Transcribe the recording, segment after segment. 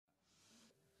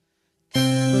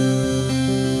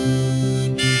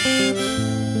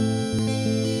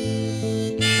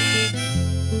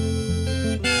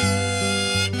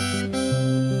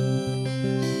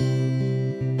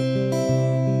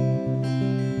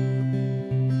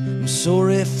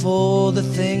sorry for the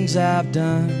things I've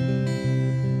done.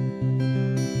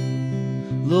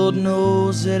 Lord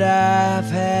knows that I've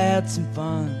had some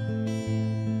fun.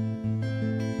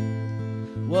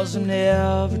 Wasn't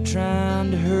ever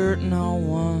trying to hurt no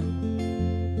one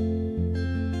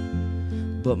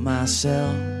but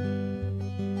myself,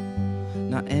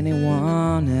 not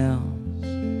anyone else.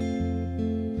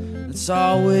 It's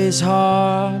always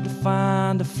hard to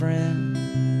find a friend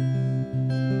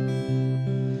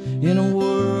in a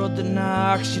world that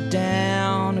knocks you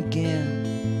down again.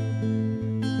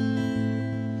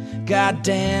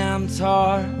 Goddamn, it's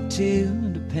hard to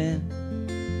depend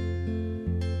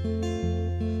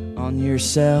on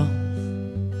yourself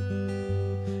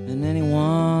and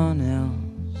anyone else.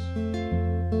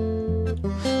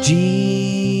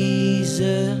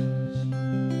 Jesus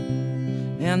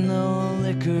and the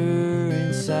liquor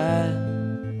inside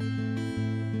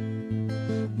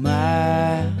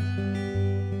my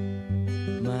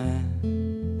mind.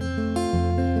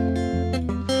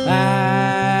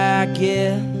 I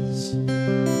guess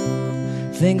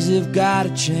things have got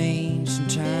to change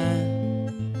sometime.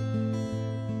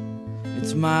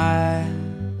 It's my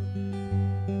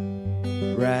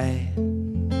right.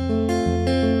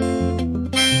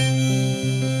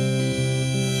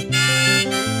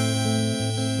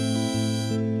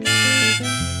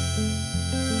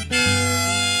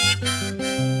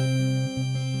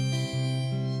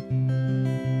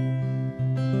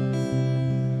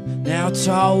 Now it's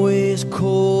always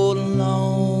cold and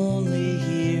lonely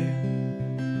here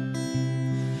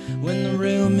when the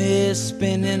room is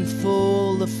spinning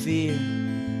full of fear.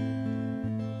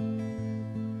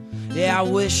 Yeah, I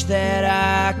wish that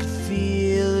I could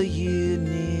feel you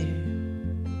near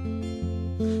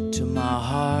to my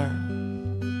heart.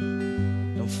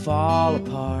 Don't fall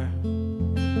apart.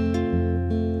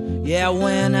 Yeah,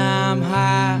 when I'm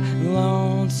high,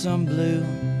 lonesome, blue,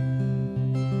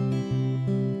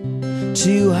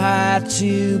 too high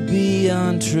to be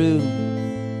untrue,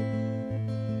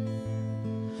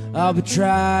 I'll be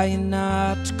trying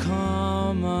not to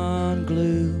come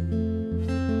unglued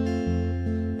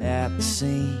at the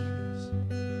seams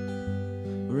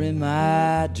or in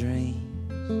my dreams.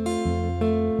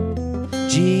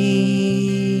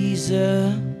 Jesus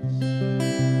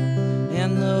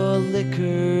and the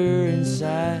liquor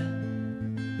inside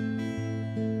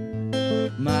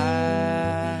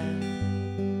my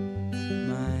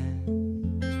mind.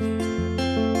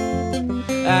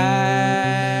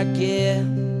 I guess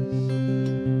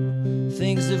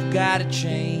things have got to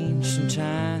change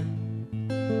sometime.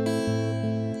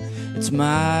 It's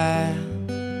my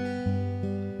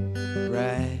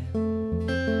right.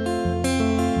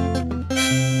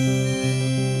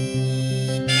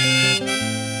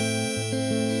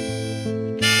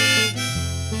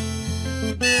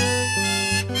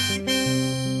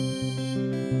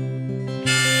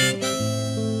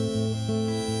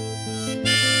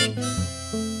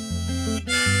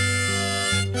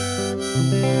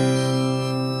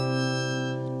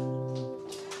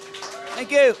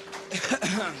 Thank you.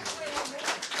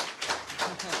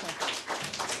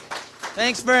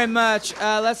 Thanks very much.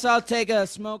 Let's all take a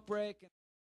smoke break.